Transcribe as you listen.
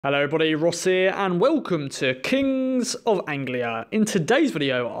Hello everybody, Ross here and welcome to Kings of Anglia. In today's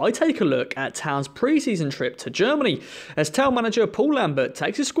video, I take a look at Town's pre-season trip to Germany as Town manager Paul Lambert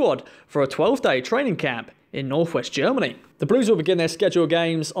takes his squad for a 12-day training camp in northwest Germany. The Blues will begin their scheduled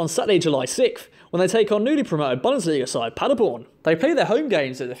games on Saturday, July 6th when they take on newly promoted Bundesliga side Paderborn. They play their home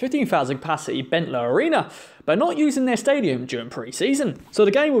games at the 15,000 capacity Bentler Arena, but not using their stadium during pre-season. So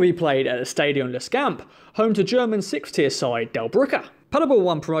the game will be played at the Stadion Les Camp, home to German 6th tier side Del Brücke. Paderborn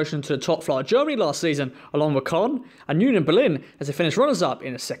won promotion to the top flight of Germany last season, along with Cologne and Union Berlin, as they finished runners-up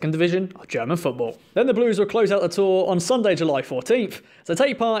in the second division of German football. Then the Blues will close out the tour on Sunday, July 14th, as they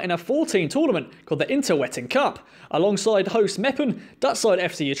take part in a 14 tournament called the Interwetten Cup, alongside host Meppen, Dutch side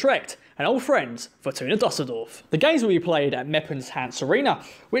FC Utrecht, and old friends Fortuna Düsseldorf. The games will be played at Meppen's Hans Arena,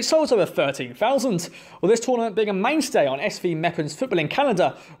 which holds over 13,000, with this tournament being a mainstay on SV Meppen's footballing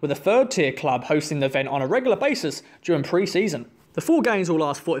calendar, with a third-tier club hosting the event on a regular basis during pre-season. The 4 games will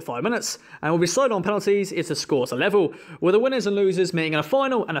last 45 minutes and will be decided on penalties if the scores are level, with the winners and losers meeting in a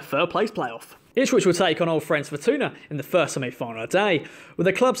final and a third place playoff. Ipswich will take on old friends Fortuna in the first semi-final of the day, with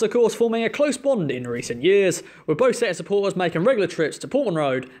the clubs of course forming a close bond in recent years, with both set of supporters making regular trips to Portman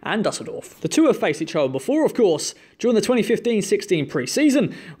Road and Dusseldorf. The two have faced each other before of course, during the 2015-16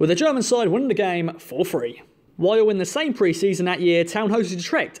 pre-season, with the German side winning the game 4-3. While in the same pre-season that year, Town hosted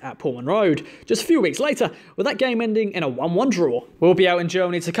Utrecht at Portman Road, just a few weeks later, with that game ending in a 1-1 draw. We'll be out in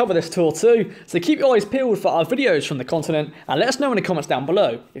Germany to cover this tour too, so keep your eyes peeled for our videos from the continent and let us know in the comments down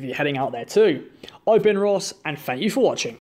below if you're heading out there too. I've been Ross and thank you for watching.